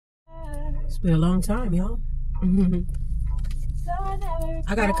It's been a long time, y'all.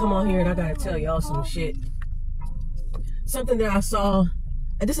 I gotta come on here and I gotta tell y'all some shit. Something that I saw,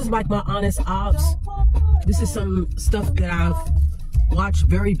 and this is like my honest ops. This is some stuff that I've watched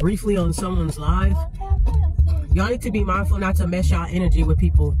very briefly on someone's live. Y'all need to be mindful not to mess y'all energy with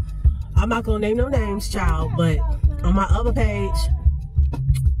people. I'm not gonna name no names, child, but on my other page,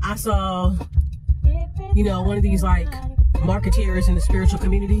 I saw, you know, one of these like marketeers in the spiritual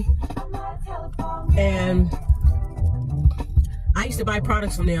community, and I used to buy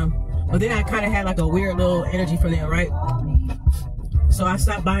products from them, but then I kind of had like a weird little energy from them, right? So I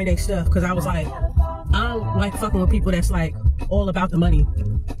stopped buying their stuff because I was like, I don't like fucking with people that's like all about the money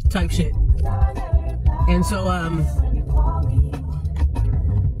type shit. And so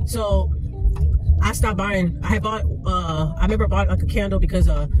I stopped buying. I remember I bought like a candle because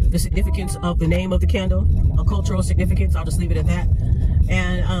the significance of the name of the candle, a cultural significance. I'll just leave it at that.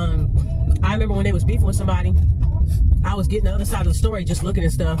 And I remember when they was beefing with somebody, I was getting the other side of the story, just looking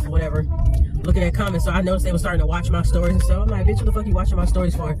at stuff, whatever, looking at comments. So I noticed they were starting to watch my stories and stuff. I'm like, bitch, what the fuck you watching my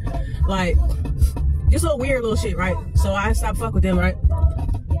stories for? Like, just little weird little shit, right? So I stopped fuck with them, right?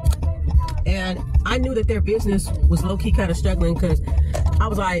 And I knew that their business was low-key kind of struggling because I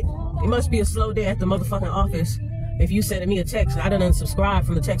was like, it must be a slow day at the motherfucking office if you sending me a text. I done unsubscribe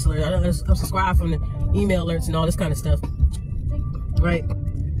from the text alerts. I done unsubscribe from the email alerts and all this kind of stuff, right?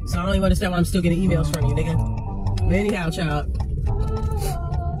 So I don't even understand why I'm still getting emails from you, nigga. But anyhow, child.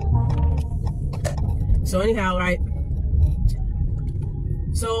 So anyhow, right?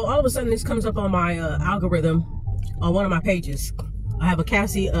 So all of a sudden this comes up on my algorithm on one of my pages. I have a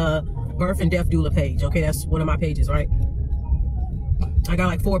Cassie birth and death doula page. Okay, that's one of my pages, right? I got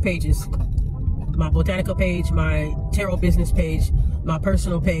like 4 pages. My botanical page, my tarot business page, my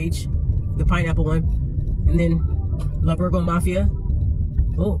personal page, the pineapple one, and then La Virgo Mafia.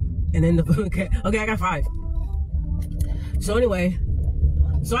 Oh, and then the okay, I got 5. So anyway,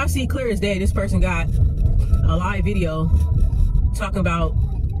 so I see clear as day this person got a live video talking about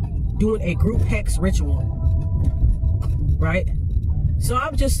doing a group hex ritual, right? So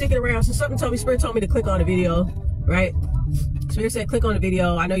I'm just sticking around. So something told me, Spirit told me to click on the video, right? Spirit said click on the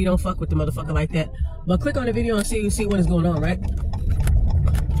video. I know you don't fuck with the motherfucker like that, but click on the video and see what is going on, right?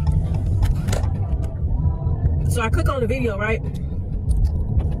 So I click on the video, right?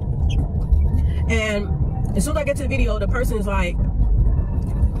 And as soon as I get to the video, the person is like,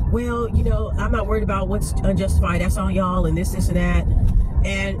 well, you know, I'm not worried about what's unjustified. That's on y'all and this and that.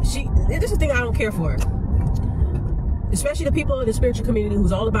 And this is the thing I don't care for. Especially the people in the spiritual community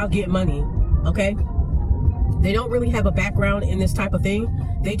who's all about getting money, okay? They don't really have a background in this type of thing.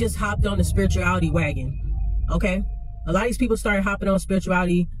 They just hopped on the spirituality wagon, okay? A lot of these people started hopping on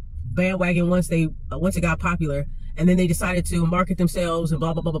spirituality bandwagon once it got popular, and then they decided to market themselves and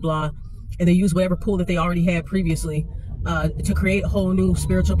blah, blah, blah, blah, blah. And they use whatever pool that they already had previously to create a whole new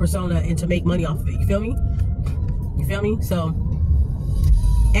spiritual persona and to make money off of it. You feel me? You feel me? So,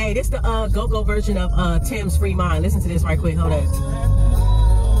 hey, this is the go-go version of Tim's Free Mind. Listen to this right quick. Hold on.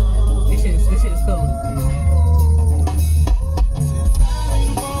 This shit is cool.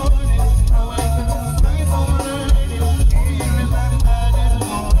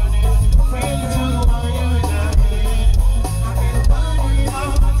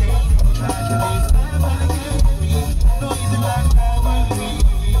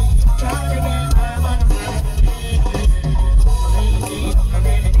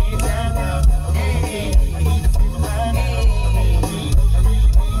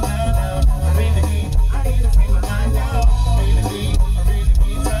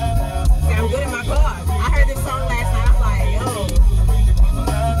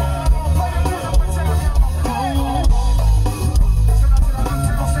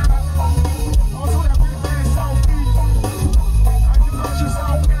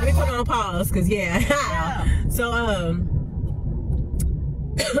 Cause yeah. So I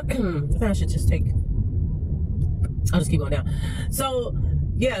think I should just I'll just keep going down. So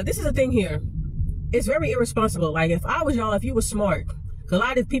yeah, this is the thing here. It's very irresponsible. Like if I was y'all, if you were smart, a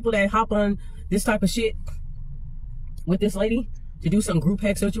lot of people that hop on this type of shit with this lady to do some group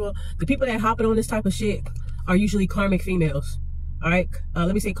hex ritual, the people that hopping on this type of shit are usually karmic females. All right,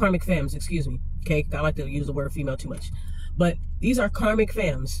 let me say karmic femmes. Excuse me. Okay, I like to use the word female too much, but these are karmic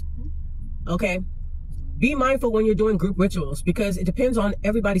femmes. Okay, be mindful when you're doing group rituals because it depends on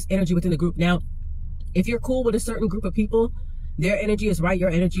everybody's energy within the group. Now, if you're cool with a certain group of people, their energy is right, your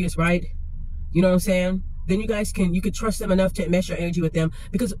energy is right, you know what I'm saying? Then you could trust them enough to mesh your energy with them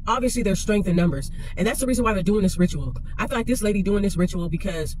because obviously there's strength in numbers. And that's the reason why they're doing this ritual. I feel like this lady doing this ritual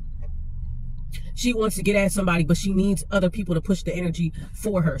because She wants to get at somebody, but she needs other people to push the energy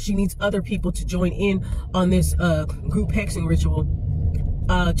for her. She needs other people to join in on this group hexing ritual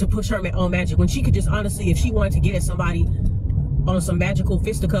to push her own magic. When she could just honestly, if she wanted to get at somebody on some magical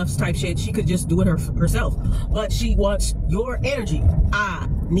fisticuffs type shit, she could just do it herself. But she wants your energy. I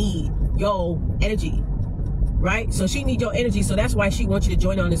need your energy, right? So she needs your energy. So that's why she wants you to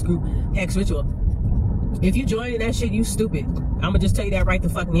join on this group hex ritual. If you join in that shit, you stupid. I'm gonna just tell you that right the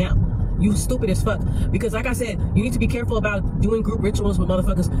fuck now. You stupid as fuck. Because like I said, you need to be careful about doing group rituals with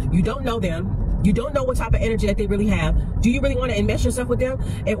motherfuckers. You don't know them. You don't know what type of energy that they really have. Do you really want to enmesh yourself with them?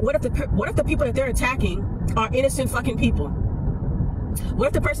 And what if the people that they're attacking are innocent fucking people? What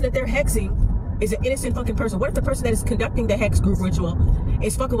if the person that they're hexing is an innocent fucking person? What if the person that is conducting the hex group ritual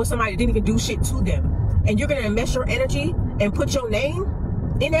is fucking with somebody that didn't even do shit to them? And you're gonna enmesh your energy and put your name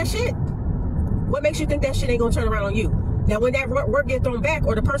in that shit? What makes you think that shit ain't gonna turn around on you? Now, when that word get thrown back,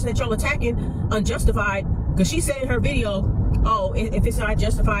 or the person that y'all attacking unjustified, because she said in her video, oh, if it's not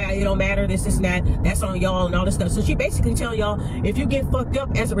justified, it don't matter, this and that, that's on y'all and all this stuff. So she basically telling y'all, if you get fucked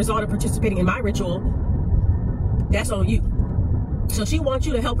up as a result of participating in my ritual, that's on you. So she wants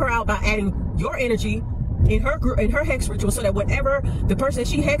you to help her out by adding your energy in her group, in her hex ritual, so that whatever the person that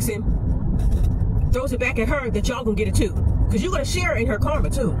she hexing throws it back at her, that y'all gonna get it too. Because you're gonna share in her karma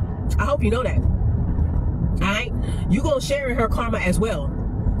too. I hope you know that. Alright? You're gonna share in her karma as well.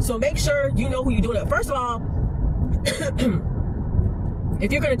 So make sure you know who you're doing it. First of all,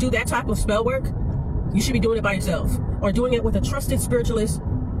 if you're gonna do that type of spell work, you should be doing it by yourself. Or doing it with a trusted spiritualist,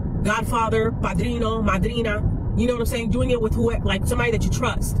 godfather, padrino, madrina. You know what I'm saying? Doing it with whoever, like somebody that you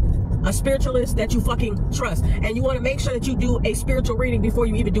trust. A spiritualist that you fucking trust. And you want to make sure that you do a spiritual reading before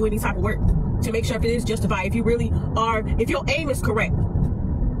you even do any type of work. To make sure if it is justified, if you really are, if your aim is correct.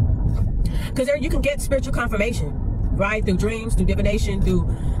 Because there you can get spiritual confirmation, right? Through dreams, through divination,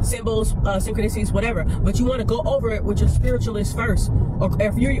 through symbols, synchronicities, whatever. But you want to go over it with your spiritualist first. Or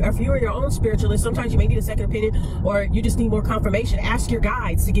if you're your own spiritualist, sometimes you may need a second opinion, or you just need more confirmation. Ask your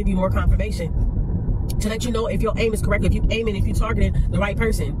guides to give you more confirmation, to let you know if your aim is correct, if you're targeting the right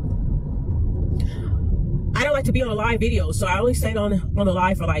person. I don't like to be on a live video, so I only stayed on the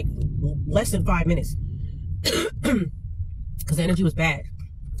live for like less than 5 minutes. Because the energy was bad.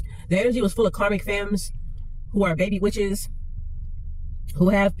 The energy was full of karmic femmes who are baby witches, who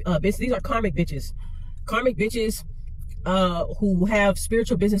have these are karmic bitches. Karmic bitches who have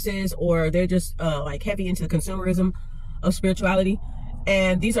spiritual businesses, or they're just like heavy into the consumerism of spirituality.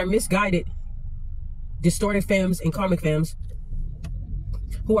 And these are misguided, distorted femmes and karmic femmes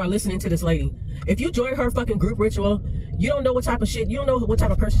who are listening to this lady. If you join her fucking group ritual, you don't know what type of shit, you don't know what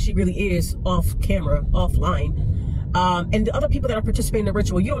type of person she really is off camera, offline. And the other people that are participating in the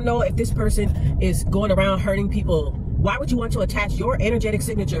ritual, you don't know if this person is going around hurting people. Why would you want to attach your energetic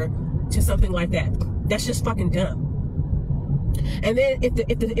signature to something like that? That's just fucking dumb. And then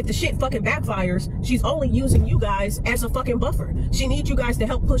if the shit fucking backfires, she's only using you guys as a fucking buffer. She needs you guys to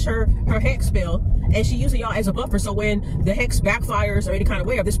help push her hex spell, and she using y'all as a buffer. So when the hex backfires or any kind of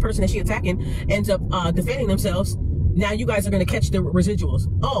way, or this person that she attacking ends up defending themselves, now you guys are gonna catch the residuals.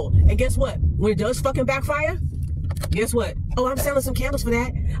 Oh, and guess what? When it does fucking backfire, guess what? Oh, I'm selling some candles for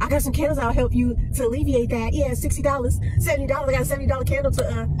that. I got some candles I'll help you to alleviate that. Yeah, $60, $70. I got a $70 candle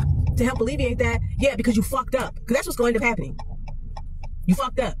to help alleviate that. Yeah, because you fucked up. Because that's what's going to end up happening. You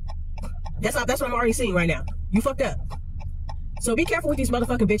fucked up. That's what I'm already seeing right now. You fucked up. So be careful with these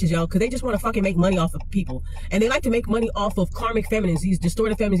motherfucking bitches, y'all, because they just want to fucking make money off of people. And they like to make money off of karmic feminines, these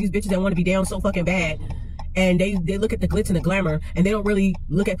distorted feminines, these bitches that want to be down so fucking bad. And they look at the glitz and the glamour, and they don't really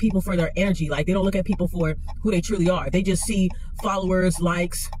look at people for their energy. Like, they don't look at people for who they truly are. They just see followers,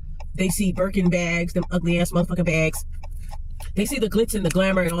 likes. They see Birkin bags, them ugly ass motherfucking bags. They see the glitz and the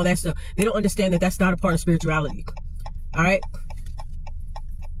glamour and all that stuff. They don't understand that that's not a part of spirituality. All right?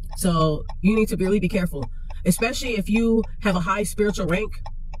 So you need to really be careful, especially if you have a high spiritual rank.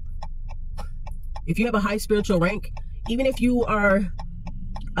 If you have a high spiritual rank, even if you are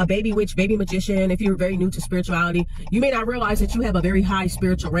a baby witch, baby magician, if you're very new to spirituality, you may not realize that you have a very high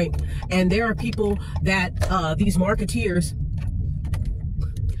spiritual rank. And there are people that, these marketeers,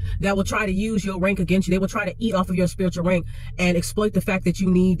 that will try to use your rank against you. They will try to eat off of your spiritual rank and exploit the fact that you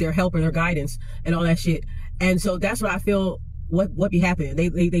need their help or their guidance and all that shit. And so that's what I feel what be happening.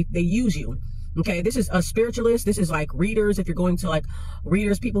 They use you. Okay, this is a spiritualist. This is like readers. If you're going to like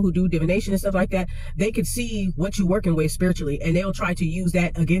readers, people who do divination and stuff like that, they could see what you're working with spiritually, and they'll try to use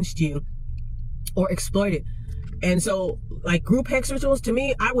that against you or exploit it. And so, like, group hex rituals, to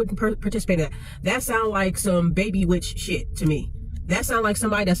me, I wouldn't participate in that. That sounds like some baby witch shit to me. That sounds like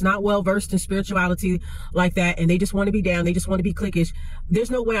somebody that's not well versed in spirituality like that, and they just want to be down. They just want to be cliquish.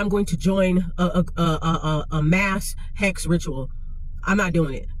 There's no way I'm going to join a mass hex ritual. I'm not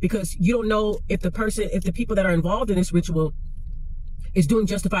doing it, because you don't know if the people that are involved in this ritual is doing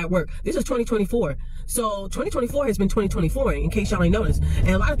justified work. This is 2024. So 2024 has been 2024, in case y'all ain't noticed.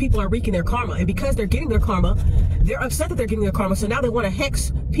 And a lot of people are wreaking their karma. And because they're getting their karma, they're upset that they're getting their karma. So now they want to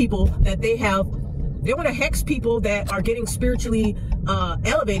hex people that they want to hex people that are getting spiritually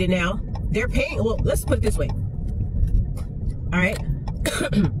elevated now. They're paying, well, let's put it this way. All right.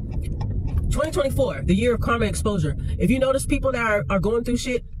 2024, the year of karma exposure. If you notice people that are going through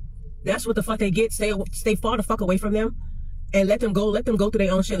shit, that's what the fuck they get. Stay far the fuck away from them. And let them go through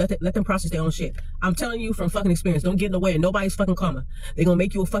their own shit. Let them process their own shit. I'm telling you from fucking experience, don't get in the way of nobody's fucking karma. They're gonna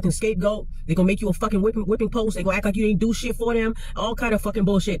make you a fucking scapegoat. They're gonna make you a fucking whipping post. They're gonna act like you didn't do shit for them. All kind of fucking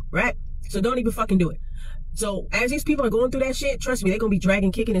bullshit, right? So don't even fucking do it. So as these people are going through that shit, trust me, they're gonna be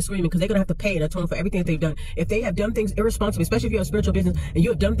dragging, kicking, and screaming, because they're gonna have to pay and atone for everything that they've done. If they have done things irresponsibly, especially if you're a spiritual business and you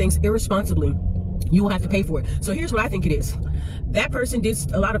have done things irresponsibly, you will have to pay for it. So here's what I think it is. That person did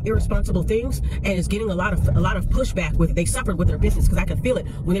a lot of irresponsible things and is getting a lot of pushback with it. They suffered with their business, because I could feel it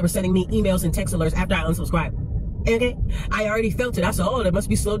when they were sending me emails and text alerts after I unsubscribed. Okay, I already felt it. I said, oh, there must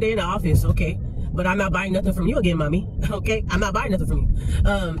be a slow day in the office. Okay, but I'm not buying nothing from you again, mommy. Okay, I'm not buying nothing from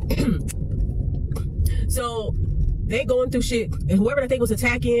you. So they going through shit, and whoever that they was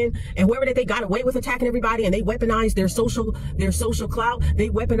attacking, and whoever that they got away with attacking everybody, and they weaponized their social clout. They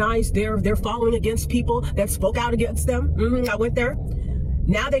weaponized their following against people that spoke out against them. I went there.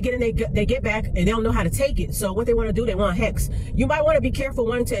 Now they get back, and they don't know how to take it. So what they want to do, they want to hex. You might want to be careful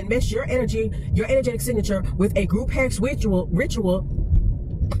wanting to enmesh your energy, your energetic signature with a group hex ritual,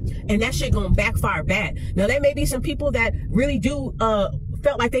 and that shit gonna backfire bad. Now there may be some people that really do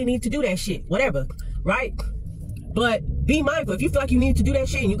felt like they need to do that shit, whatever, right? But be mindful. If you feel like you need to do that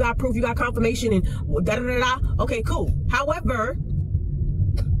shit and you got proof, you got confirmation, and okay, cool. However,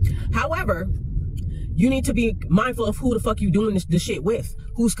 you need to be mindful of who the fuck you doing this shit with,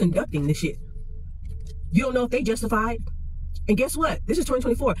 who's conducting this shit. You don't know if they justified. And guess what? This is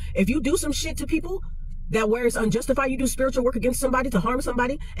 2024. If you do some shit to people that where it's unjustified, you do spiritual work against somebody to harm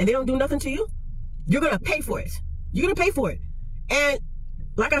somebody, and they don't do nothing to you, you're gonna pay for it. You're gonna pay for it. And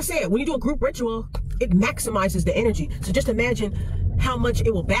like I said, when you do a group ritual, it maximizes the energy. So just imagine how much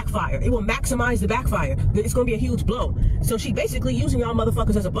it will backfire. It will maximize the backfire. It's going to be a huge blow. So she basically using y'all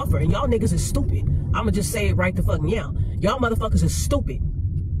motherfuckers as a buffer. And y'all niggas is stupid. I'm going to just say it right the fucking yeah. Y'all motherfuckers is stupid.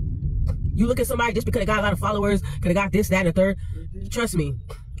 You look at somebody just because they got a lot of followers, because they got this, that, and the third. Trust me,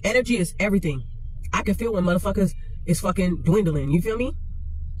 energy is everything. I can feel when motherfuckers is fucking dwindling. You feel me?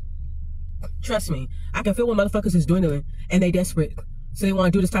 Trust me. I can feel when motherfuckers is dwindling and they desperate. So they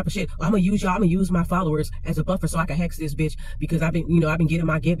want to do this type of shit. Well, I'm gonna use y'all. I'm gonna use my followers as a buffer so I can hex this bitch, because I've been getting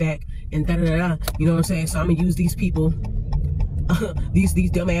my get back and da da da da. You know what I'm saying? So I'm gonna use these people, these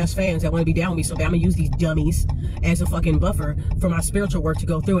dumbass fans that want to be down with me. So I'm gonna use these dummies as a fucking buffer for my spiritual work to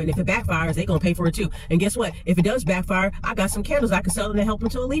go through it. And if it backfires, they gonna pay for it too. And guess what? If it does backfire, I got some candles I can sell them to help them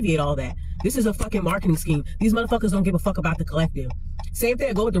to alleviate all that. This is a fucking marketing scheme. These motherfuckers don't give a fuck about the collective. Same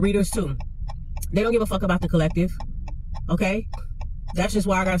thing. Go with the readers too. They don't give a fuck about the collective. Okay. That's just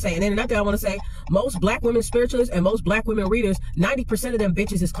why I gotta say. And then another thing I want to say, most black women spiritualists and most black women readers, 90% of them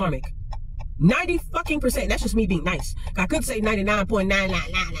bitches is karmic. 90%. That's just me being nice. I could say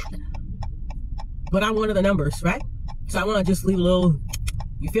 99.999, but I'm one of the numbers, right? So I want to just leave a little,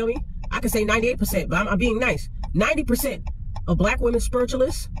 you feel me? I could say 98%, but I'm being nice. 90% of black women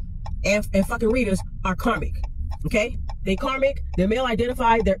spiritualists and fucking readers are karmic. Okay? They karmic, they're male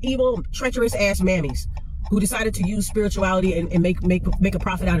identified, they're evil, treacherous ass mammies who decided to use spirituality and make a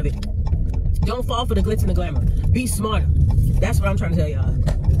profit out of it. Don't fall for the glitz and the glamour. Be smarter. That's what I'm trying to tell y'all.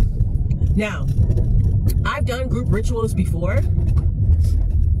 Now, I've done group rituals before.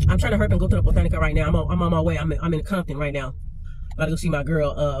 I'm trying to hurry up and go to the Botanica right now. I'm on my way. I'm in Compton right now. About to go see my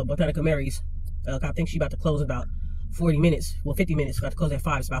girl, Botanica Mary's. I think she's about to close in about 40 minutes. Well, 50 minutes. About to close at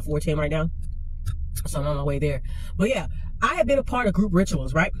 5. It's about 4:10 right now. So I'm on my way there. But yeah, I have been a part of group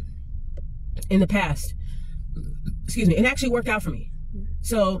rituals, right? In the past. Excuse me. It actually worked out for me.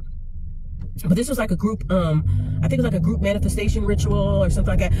 So, but this was like a group, I think it was like a group manifestation ritual or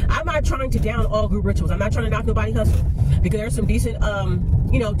something like that. I'm not trying to down all group rituals. I'm not trying to knock nobody hustle, because there's some decent,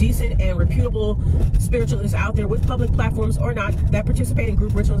 decent and reputable spiritualists out there with public platforms or not that participate in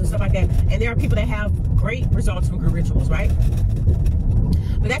group rituals and stuff like that. And there are people that have great results from group rituals, right?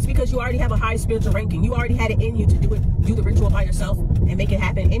 But that's because you already have a high spiritual ranking. You already had it in you to do the ritual by yourself and make it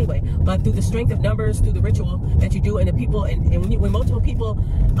happen anyway. But through the strength of numbers, through the ritual that you do, and the people, and when multiple people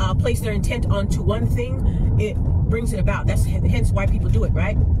place their intent onto one thing, it brings it about. That's hence why people do it,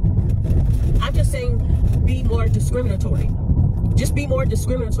 right? I'm just saying, be more discriminatory. Just be more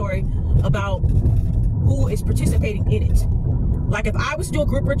discriminatory about who is participating in it. Like, if I was to do a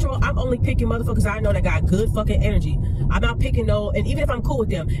group ritual, I'm only picking motherfuckers I know that got good fucking energy. I'm not picking and even if I'm cool with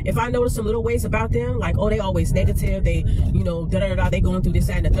them, if I notice some little ways about them, like, oh, they always negative, they, you know, da-da-da-da, they going through this,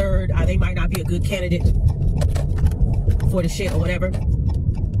 that, and the third, they might not be a good candidate for the shit or whatever.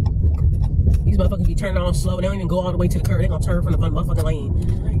 These motherfuckers be turning on slow. They don't even go all the way to the curb. They gonna turn from the motherfucking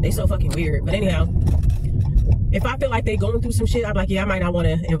lane. They so fucking weird. But anyhow, if I feel like they going through some shit, I'm like, yeah, I might not want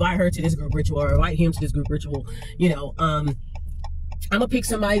to invite her to this group ritual or invite him to this group ritual. You know, I'm gonna pick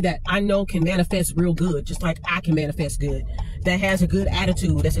somebody that I know can manifest real good, just like I can manifest good. That has a good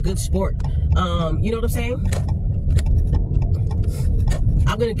attitude. That's a good sport. You know what I'm saying?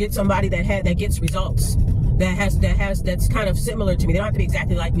 I'm gonna get somebody that gets results. That's kind of similar to me. They don't have to be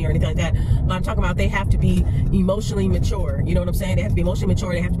exactly like me or anything like that. But I'm talking about they have to be emotionally mature. You know what I'm saying? They have to be emotionally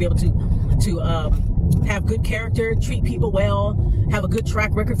mature. They have to be able to have good character, treat people well, have a good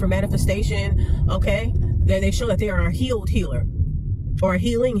track record for manifestation. Okay, they show that they are a healed healer or a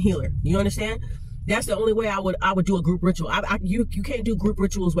healing healer. You understand? That's the only way I would do a group ritual. You can't do group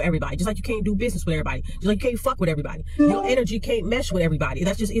rituals with everybody. Just like you can't do business with everybody. Just like you can't fuck with everybody. Your energy can't mesh with everybody.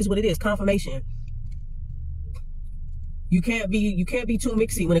 That just is what it is. Confirmation. You can't be too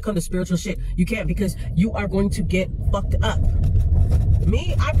mixy when it comes to spiritual shit. You can't, because you are going to get fucked up.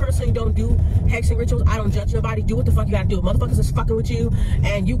 Me, I personally don't do hexing rituals. I don't judge nobody. Do what the fuck you gotta do. If motherfuckers is fucking with you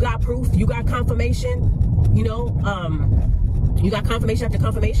and you got proof, you got confirmation, you know, you got confirmation after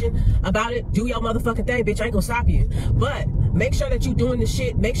confirmation about it, do your motherfucking thing, bitch. I ain't gonna stop you. But make sure that you doing the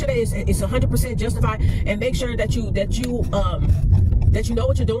shit. Make sure that it's 100% justified, and make sure that you know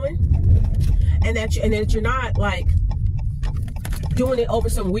what you're doing, and that you're not like doing it over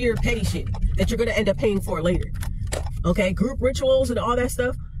some weird petty shit that you're gonna end up paying for later. Okay, group rituals and all that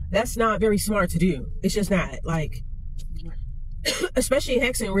stuff, that's not very smart to do. It's just not, like, especially a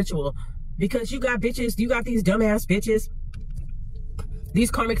hexing ritual, because you got bitches, you got these dumbass bitches, these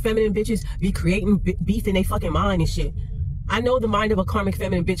karmic feminine bitches be creating beef in their fucking mind and shit. I know the mind of a karmic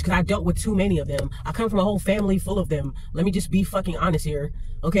feminine bitch because I dealt with too many of them. I come from a whole family full of them. Let me just be fucking honest here,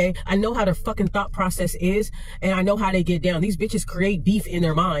 okay? I know how their fucking thought process is, and I know how they get down. These bitches create beef in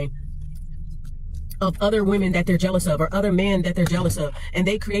their mind of other women that they're jealous of, or other men that they're jealous of, and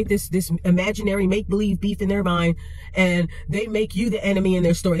they create this imaginary make-believe beef in their mind, and they make you the enemy in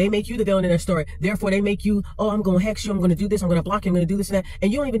their story. They make you the villain in their story. Therefore, they make you, oh, I'm gonna hex you, I'm gonna do this, I'm gonna block you, I'm gonna do this and that,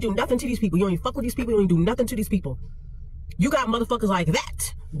 and you don't even do nothing to these people. You don't even fuck with these people. You don't even do nothing to these people. You got motherfuckers like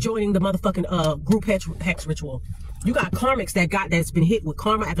that joining the motherfucking group hex ritual. You got karmics that's been hit with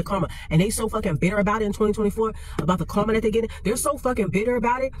karma after karma, and they so fucking bitter about it in 2024 about the karma that they're getting. They're so fucking bitter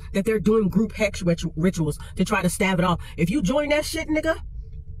about it that they're doing group hex rituals to try to stab it off. If you join that shit, nigga,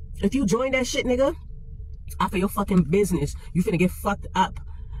 off of your fucking business, you finna get fucked up.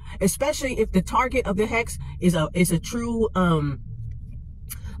 Especially if the target of the hex is a true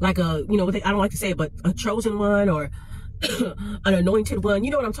like a, you know, I don't like to say it, but a chosen one or an anointed one. You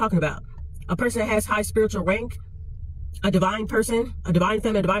know what I'm talking about. A person that has high spiritual rank, a divine person, a divine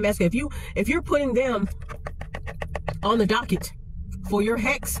feminine, a divine masculine. If you're putting them on the docket for your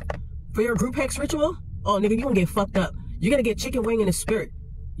hex, for your group hex ritual, oh nigga, you're gonna get fucked up. You're gonna get chicken wing in the spirit.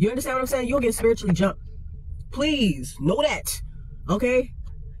 You understand what I'm saying? You'll get spiritually jumped. Please know that. Okay?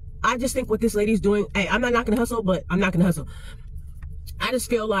 I just think what this lady's doing, hey, I'm not knocking hustle, but I'm not gonna hustle. I just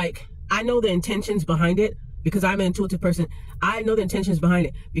feel like I know the intentions behind it, because I'm an intuitive person. I know the intentions behind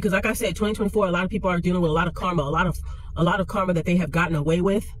it, because like I said, 2024, a lot of people are dealing with a lot of karma, a lot of karma that they have gotten away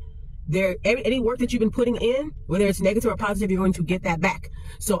with. Any work that you've been putting in, whether it's negative or positive, you're going to get that back.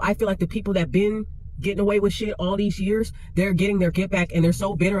 So I feel like the people that have been getting away with shit all these years, they're getting their get back, and they're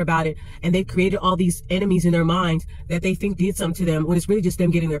so bitter about it, and they've created all these enemies in their minds that they think did something to them, when it's really just them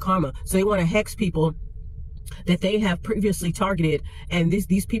getting their karma. So they want to hex people that they have previously targeted, and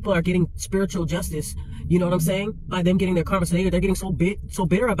these people are getting spiritual justice, you know what I'm saying, by them getting their karma. So they're getting so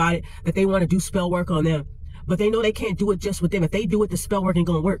bitter about it that they want to do spell work on them, but they know they can't do it just with them. If they do it, the spell work ain't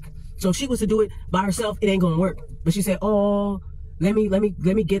gonna work. So if she was to do it by herself, it ain't gonna work. But she said, oh, let me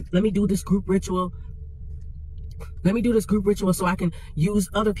do this group ritual. Let me do this group ritual so I can use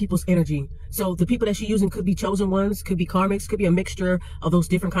other people's energy. So the people that she's using could be chosen ones, could be karmics, could be a mixture of those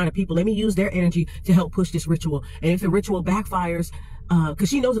different kind of people. Let me use their energy to help push this ritual. And if the ritual backfires, because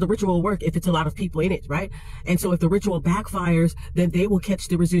she knows that the ritual will work if it's a lot of people in it, right? And so if the ritual backfires, then they will catch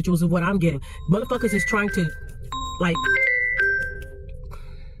the residuals of what I'm getting. Motherfuckers is trying to, like,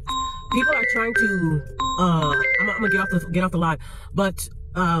 people are trying to, I'm gonna get off the line, but,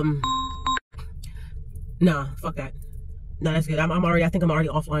 nah, fuck that. No, that's good. I think I'm already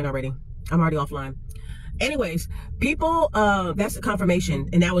offline already. I'm already offline. Anyways, people, that's the confirmation,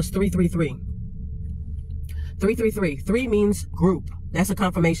 and that was 333. 333. 3 means group. That's a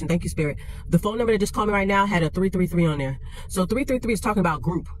confirmation. Thank you, Spirit. The phone number that just called me right now had a 333 on there. So 333 is talking about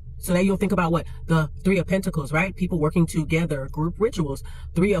group. So now you'll think about what? The 3 of Pentacles, right? People working together, group rituals.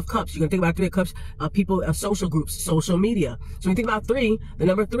 3 of Cups. You're going to think about 3 of Cups, people of social groups, social media. So when you think about 3, the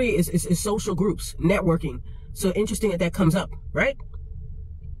number 3 is social groups, networking. So interesting that comes up, right?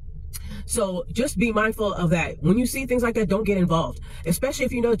 So just be mindful of that. When you see things like that, don't get involved. Especially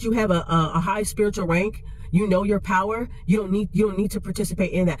if you know that you have a high spiritual rank, you know your power. You don't need to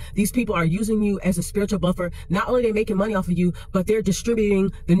participate in that. These people are using you as a spiritual buffer. Not only are they making money off of you, but they're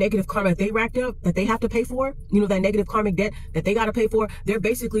distributing the negative karma that they racked up, that they have to pay for. You know, that negative karmic debt that they got to pay for. They're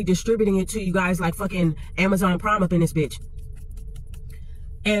basically distributing it to you guys like fucking Amazon Prime up in this bitch.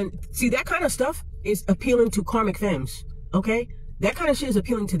 And see, that kind of stuff is appealing to karmic femmes, okay? That kind of shit is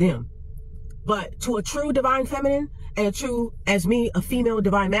appealing to them. But to a true divine feminine and a true, as me, a female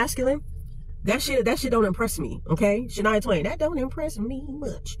divine masculine, that shit don't impress me, okay? Shania Twain, that don't impress me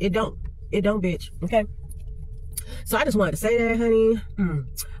much. It don't, bitch, okay? So I just wanted to say that, honey.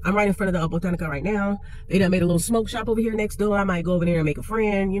 I'm right in front of the Botanica right now. They done made a little smoke shop over here next door. I might go over there and make a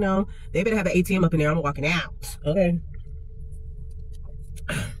friend, you know? They better have an ATM up in there. I'm walking out, okay?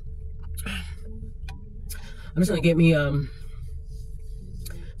 I'm just gonna get me some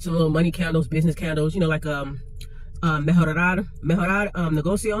little money candles, business candles, you know, like mejorar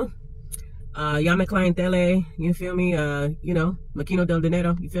negocio, llame clientele, you feel me? You know, maquino del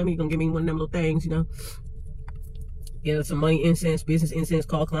dinero, you feel me? You're gonna give me one of them little things, you know. Get some money incense, business incense,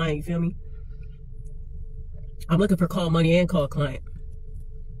 call client, you feel me? I'm looking for call money and call client.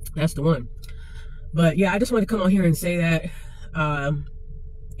 That's the one. But yeah, I just wanted to come on here and say that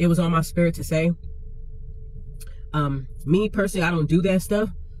it was on my spirit to say. Me personally, I don't do that stuff.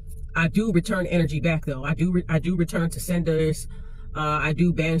 I do return energy back though. I do return to senders. I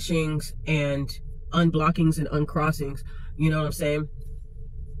do banishings and unblockings and uncrossings. You know what I'm saying?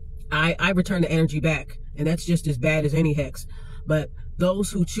 I return the energy back, and that's just as bad as any hex. But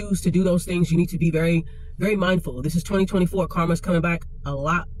those who choose to do those things, you need to be very, very mindful. This is 2024. Karma's coming back a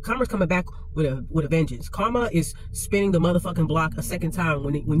lot. Karma's coming back with a vengeance. Karma is spinning the motherfucking block a second time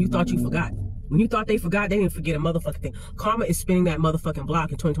when you thought you forgot. When you thought they forgot, they didn't forget a motherfucking thing. Karma is spinning that motherfucking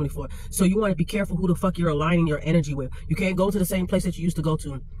block in 2024. So you want to be careful who the fuck you're aligning your energy with. You can't go to the same place that you used to go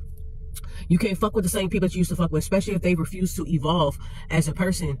to. You can't fuck with the same people that you used to fuck with, especially if they refuse to evolve as a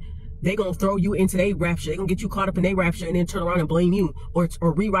person. They gonna throw you into their rapture. They gonna get you caught up in their rapture and then turn around and blame you or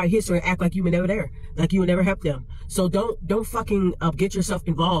rewrite history and act like you were never there, like you would never help them. So don't fucking get yourself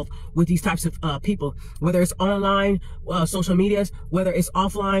involved with these types of people, whether it's online, social medias, whether it's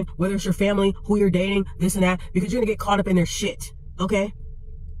offline, whether it's your family, who you're dating, this and that, because you're gonna get caught up in their shit, okay?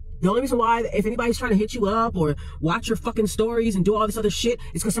 The only reason why, if anybody's trying to hit you up or watch your fucking stories and do all this other shit,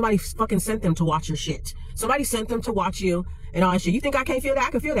 is because somebody fucking sent them to watch your shit. Somebody sent them to watch you and all that shit. You think I can't feel that?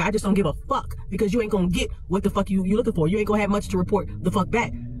 I can feel that. I just don't give a fuck, because you ain't gonna get what the fuck you looking for. You ain't gonna have much to report the fuck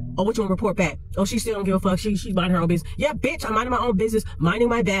back. Oh, what you wanna report back? Oh, she still don't give a fuck. She's minding her own business. Yeah, bitch, I'm minding my own business, minding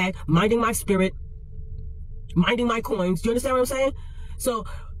my bag, minding my spirit, minding my coins. Do you understand what I'm saying? So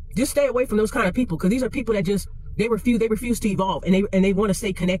just stay away from those kind of people, because these are people that just, they refuse to evolve, and they want to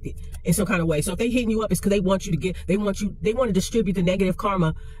stay connected in some kind of way. So if they hitting you up, it's because they want you to get, they want to distribute the negative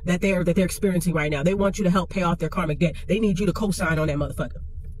karma that they're experiencing right now. They want you to help pay off their karmic debt. They need you to co-sign on that motherfucker.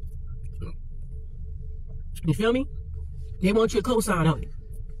 You feel me? They want you to co-sign on it.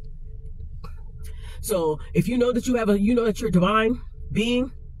 So if you know that you know that you're a divine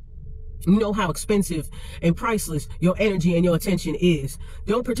being, you know how expensive and priceless your energy and your attention is.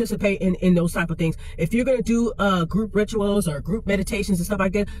 Don't participate in those type of things. If you're going to do group rituals or group meditations and stuff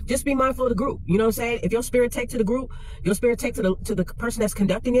like that, just be mindful of the group. You know what I'm saying? If your spirit take to the group, your spirit take to the person that's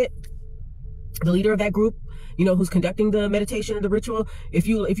conducting it, the leader of that group, you know, who's conducting the meditation or the ritual. If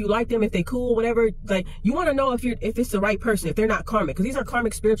you like them, if they cool, whatever, like, you want to know if it's the right person, if they're not karmic, because these are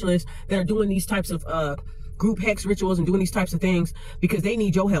karmic spiritualists that are doing these types of group hex rituals and doing these types of things because they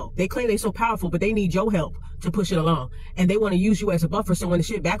need your help. They claim they're so powerful, but they need your help to push it along. And they want to use you as a buffer, so when the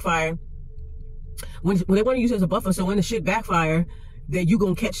shit backfire, when they want to use you as a buffer, so when the shit backfire, that you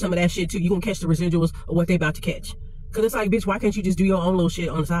gonna catch some of that shit too. You gonna catch the residuals of what they about to catch. Because it's like, bitch, why can't you just do your own little shit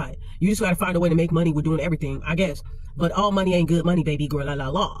on the side? You just got to find a way to make money with doing everything, I guess. But all money ain't good money, baby girl, la la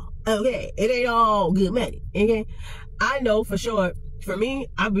la. Okay, it ain't all good money. Okay, I know for sure. For me,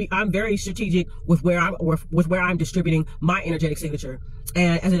 I'm very strategic with where I'm distributing my energetic signature.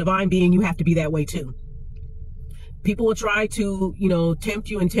 And as a divine being, you have to be that way too. People will try to, you know, tempt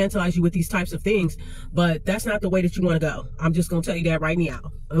you and tantalize you with these types of things, but that's not the way that you want to go. I'm just gonna tell you that right now.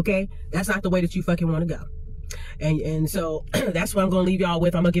 Okay, that's not the way that you fucking want to go. And so that's what I'm gonna leave y'all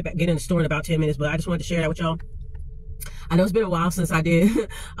with. I'm gonna get in the store in about 10 minutes, but I just wanted to share that with y'all. I know it's been a while since I did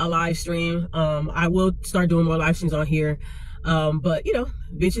a live stream. I will start doing more live streams on here. But you know,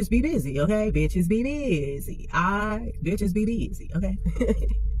 bitches be busy, okay? Bitches be busy. Bitches be busy, okay?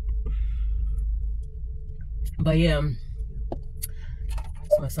 But yeah,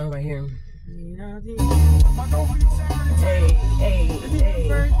 it's my song right here. Hey, hey,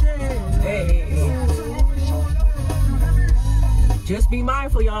 hey, hey. Just be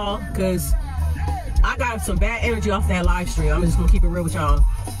mindful, y'all, because I got some bad energy off that live stream. I'm just gonna keep it real with y'all.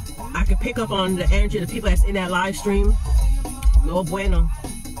 I can pick up on the energy of the people that's in that live stream. No bueno.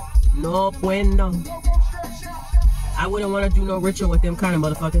 No bueno. I wouldn't want to do no ritual with them kind of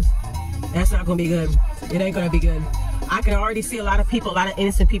motherfuckers. That's not gonna be good. It ain't gonna be good. I can already see a lot of people, a lot of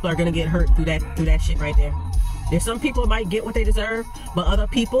innocent people are gonna get hurt through that shit right there. There's some people might get what they deserve, but other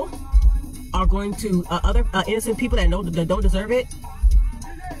people are going to other innocent people that don't deserve it.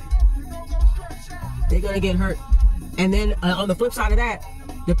 They're gonna get hurt. And then on the flip side of that,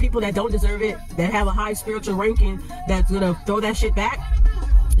 the people that don't deserve it, that have a high spiritual ranking, that's gonna throw that shit back,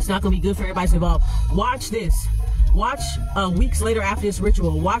 it's not gonna be good for everybody involved. Watch this. Watch weeks later after this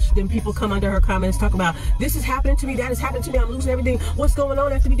ritual, watch them people come under her comments talk about, this is happening to me, that is happening to me, I'm losing everything, what's going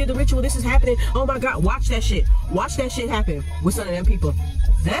on after we did the ritual, this is happening, oh my God. Watch that shit. Watch that shit happen with some of them people.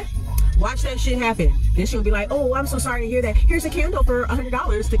 Huh? Watch that shit happen. Then she'll be like, oh, I'm so sorry to hear that. Here's a candle for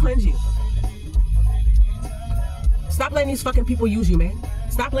 $100 to cleanse you. Stop letting these fucking people use you, man.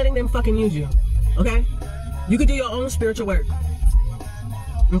 Stop letting them fucking use you. Okay? You can do your own spiritual work.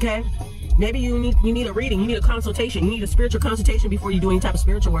 Okay? Maybe you need a reading, you need a consultation, you need a spiritual consultation before you do any type of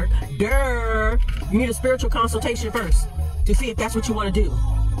spiritual work. Durr! You need a spiritual consultation first to see if that's what you want to do.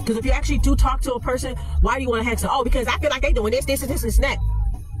 Because if you actually do talk to a person, why do you want to hex them? Oh, because I feel like they doing this, and that.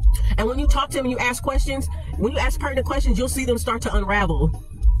 And when you talk to them and you ask questions, when you ask pertinent questions, you'll see them start to unravel.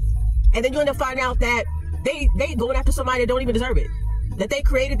 And then you'll end up finding out that they going after somebody that don't even deserve it. That they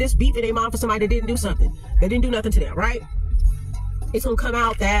created this beef in their mind for somebody that didn't do something. They didn't do nothing to them, right? It's going to come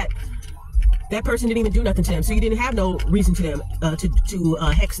out that that person didn't even do nothing to them. So you didn't have no reason to them to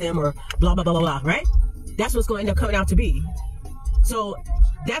hex them or blah, blah, blah, blah, blah, right? That's what's going to end up coming out to be. So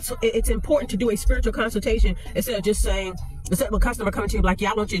it's important to do a spiritual consultation instead of just saying, instead of a customer coming to you like,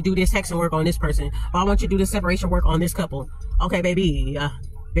 yeah, I want you to do this hexing work on this person, or I want you to do this separation work on this couple. Okay, baby,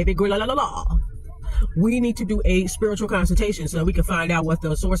 baby, la la la la. We need to do a spiritual consultation so that we can find out what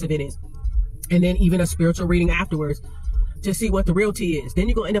the source of it is, and then even a spiritual reading afterwards to see what the real tea is. Then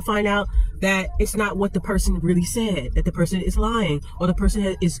you're going to end up finding out that it's not what the person really said, that the person is lying, or the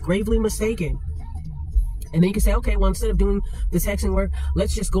person is gravely mistaken. And then you can say, okay, well, instead of doing this hexing work,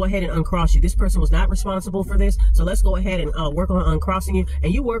 let's just go ahead and uncross you. This person was not responsible for this, so let's go ahead and work on uncrossing you,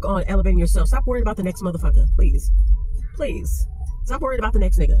 and you work on elevating yourself. Stop worrying about the next motherfucker, please. Please. Stop worrying about the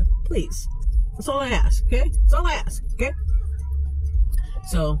next nigga, please. That's all I ask, okay? That's all I ask, okay?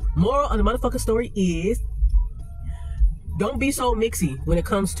 So, moral of the motherfucker story is, don't be so mixy when it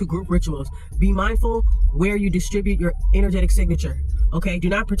comes to group rituals. Be mindful where you distribute your energetic signature, okay? Do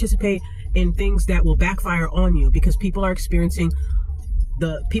not participate in things that will backfire on you, because people are experiencing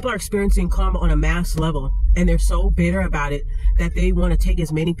karma on a mass level, and they're so bitter about it that they want to take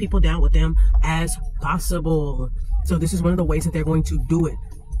as many people down with them as possible. So this is one of the ways that they're going to do it,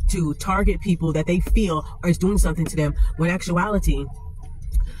 to target people that they feel is doing something to them, when in actuality,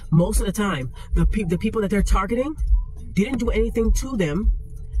 most of the time, the people that they're targeting didn't do anything to them,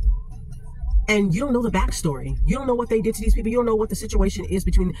 and you don't know the backstory. You don't know what they did to these people. You don't know what the situation is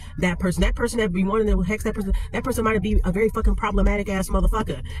between that person. That person that be wanting to hex that person might be a very fucking problematic ass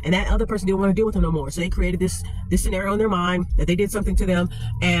motherfucker, and that other person didn't want to deal with them no more. So they created this scenario in their mind that they did something to them,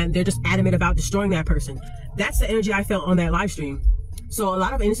 and they're just adamant about destroying that person. That's the energy I felt on that live stream. So a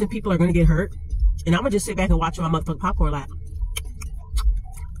lot of innocent people are going to get hurt, and I'm gonna just sit back and watch my motherfucking popcorn lap.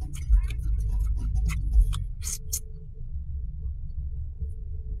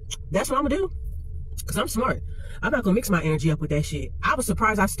 That's what I'm gonna do, because I'm smart. I'm not gonna mix my energy up with that shit. I was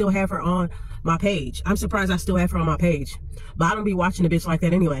surprised I still have her on my page. I'm surprised I still have her on my page. But I don't be watching a bitch like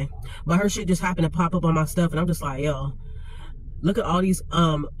that anyway. But her shit just happened to pop up on my stuff, and I'm just like, yo, look at all these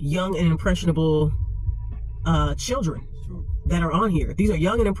young and impressionable children that are on here. These are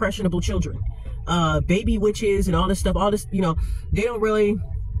young and impressionable children, baby witches and all this stuff. All this, you know, they don't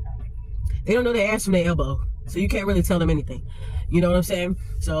know their ass from their elbow, so you can't really tell them anything. You know what I'm saying?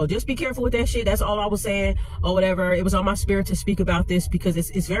 So just be careful with that shit. That's all I was saying, or whatever. It was on my spirit to speak about this because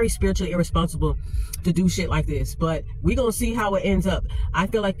it's very spiritually irresponsible to do shit like this. But we gonna see how it ends up. I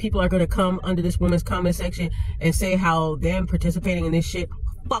feel like people are gonna come under this woman's comment section and say how them participating in this shit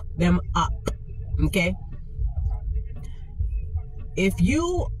fuck them up. Okay? If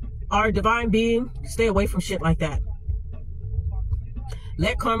you are a divine being, stay away from shit like that.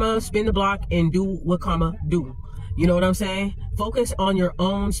 Let karma spin the block and do what karma do. You know what I'm saying? Focus on your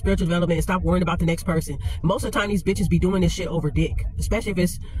own spiritual development and stop worrying about the next person. Most of the time, these bitches be doing this shit over dick, especially if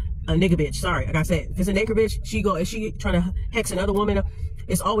it's a nigga bitch. Sorry, like I said, if it's a nigga bitch, if she trying to hex another woman,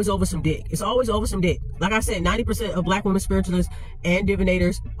 it's always over some dick. It's always over some dick. Like I said, 90% of black women spiritualists and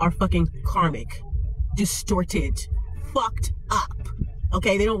divinators are fucking karmic, distorted, fucked up.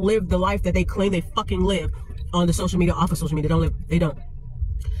 Okay, they don't live the life that they claim they fucking live on the social media, off of social media. They don't.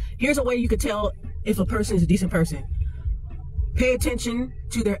 Here's a way you could tell if a person is a decent person. Pay attention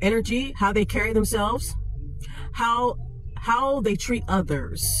to their energy, how they carry themselves, how they treat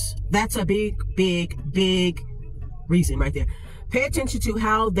others. That's a big reason right there. Pay attention to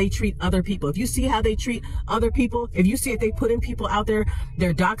how they treat other people. If you see how they treat other people, if you see if they put in people out there,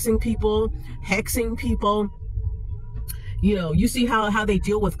 they're doxing people, hexing people, you know, you see how they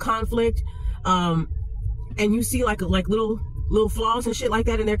deal with conflict, and you see like little flaws and shit like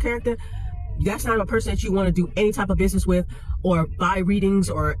that in their character, that's not a person that you want to do any type of business with or buy readings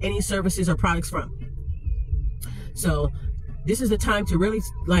or any services or products from. So this is the time to really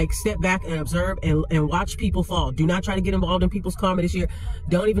like step back and observe and watch people fall. Do not try to get involved in people's karma this year.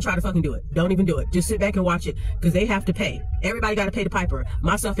 Don't even try to fucking do it. Don't even do it. Just sit back and watch it, because they have to pay. Everybody got to pay the piper,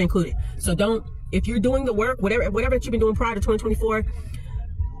 myself included. So don't, if you're doing the work, whatever that you've been doing prior to 2024,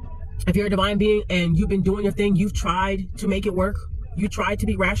 if you're a divine being and you've been doing your thing, you've tried to make it work. You tried to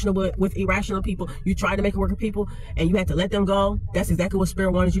be rational with irrational people. You tried to make it work with people, and you had to let them go. That's exactly what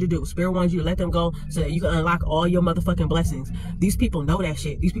Spirit wanted you to do. Spirit wanted you to let them go so that you can unlock all your motherfucking blessings. These people know that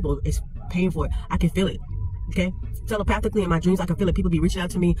shit. These people is paying for it. I can feel it. Okay? Telepathically in my dreams, I can feel it. People be reaching out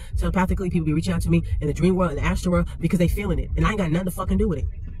to me. Telepathically, people be reaching out to me in the dream world and the astral world because they feeling it. And I ain't got nothing to fucking do with it.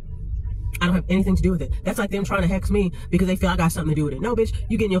 I don't have anything to do with it. That's like them trying to hex me because they feel I got something to do with it. No, bitch,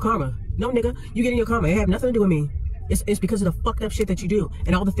 you getting your karma. No, nigga, you getting your karma. It have nothing to do with me. It's because of the fucked up shit that you do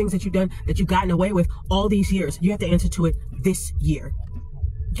and all the things that you've done that you've gotten away with all these years. You have to answer to it this year.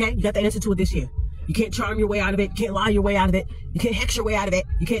 Okay? You got to answer to it this year. You can't charm your way out of it. You can't lie your way out of it. You can't hex your way out of it.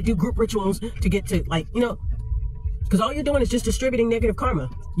 You can't do group rituals to get to, like, you know, because all you're doing is just distributing negative karma.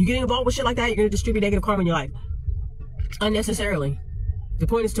 You getting involved with shit like that, you're going to distribute negative karma in your life. Unnecessarily. The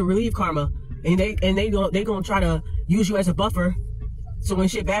point is to relieve karma, and they gonna try to use you as a buffer. So when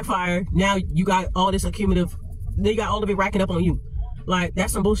shit backfire, now you got all this accumulative, they got all of it racking up on you. Like,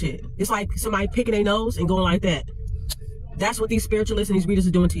 that's some bullshit. It's like somebody picking their nose and going like that. That's what these spiritualists and these readers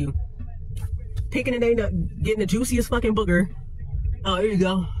are doing to you. Picking their nose, getting the juiciest fucking booger. Oh, here you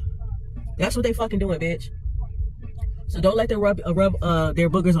go. That's what they fucking doing, bitch. So don't let them rub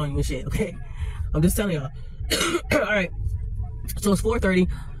their boogers on you and shit, okay? I'm just telling y'all. All right. So it's 4:30.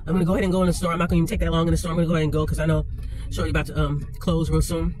 I'm gonna go ahead and go in the store. I'm not gonna even take that long in the store. I'm gonna go ahead and go because I know Shorty about to close real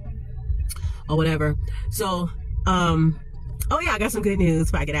soon or whatever. So oh yeah, I got some good news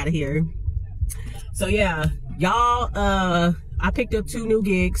before I get out of here. So yeah, y'all, I picked up 2 new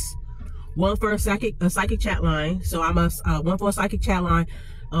gigs. One for a psychic chat line. So I'm one for a psychic chat line.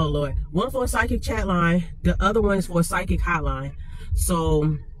 Oh Lord, one for a psychic chat line. The other one is for a psychic hotline.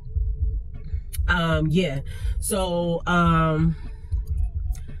 So yeah. So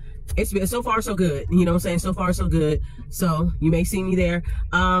it's been so far so good. You know what I'm saying? So far so good. So you may see me there.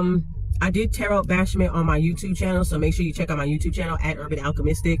 I did tarot bashment on my YouTube channel, so make sure you check out my YouTube channel at Urban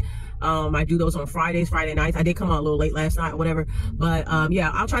Alchemistic. I do those on Friday nights. I did come on a little late last night or whatever, but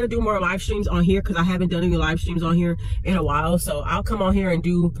yeah, I'll try to do more live streams on here because I haven't done any live streams on here in a while. So I'll come on here and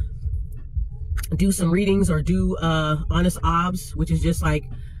do some readings or do honest obs, which is just like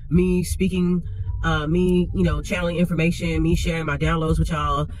me speaking, me, you know, channeling information, me sharing my downloads with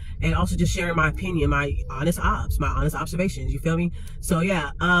y'all, and also just sharing my opinion, my honest obs, my honest observations. You feel me? So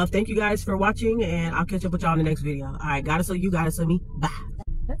yeah, thank you guys for watching, and I'll catch up with y'all in the next video. All right, gotta see you, gotta see me. Bye.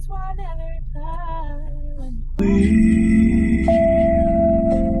 That's why I never reply. We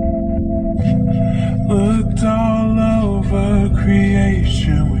looked all over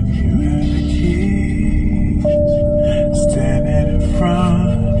creation when you had the keys, standing in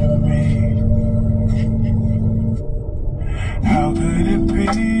front of me. How could it be?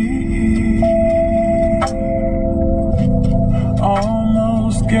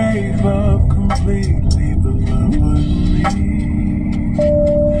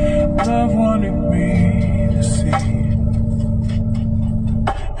 wanted me to see.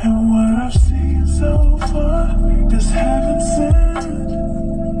 And what I've seen so far is heaven sent,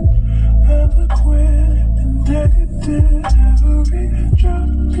 eloquent and decadent. Every drop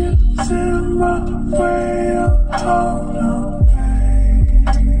gets in my way. I'm holding